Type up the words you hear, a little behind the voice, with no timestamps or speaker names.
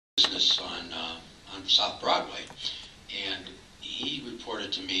on South Broadway. And he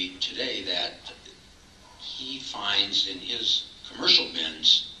reported to me today that he finds in his commercial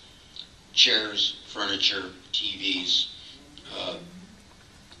bins chairs, furniture, TVs,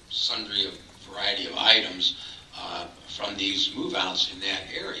 sundry variety of items from these move-outs in that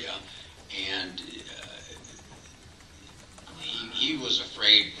area. And he was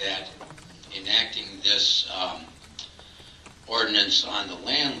afraid that enacting this ordinance on the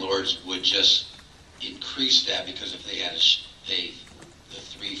landlords would just increase that, because if they had to pay the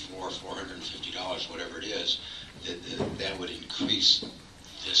 $450, whatever it is, that would increase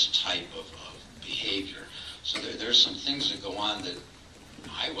this type of behavior. So there's some things that go on that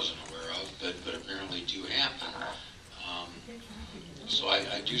I wasn't aware of, but apparently do happen. So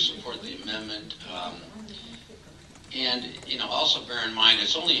I do support the amendment. And also bear in mind,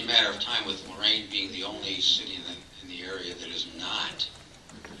 it's only a matter of time with Lorain being the only city in the area that is not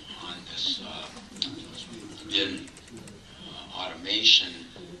on this bin automation.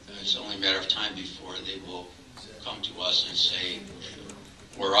 It's only a matter of time before they will come to us and say,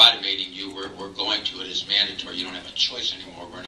 we're automating you, we're going to it, it's mandatory, you don't have a choice anymore.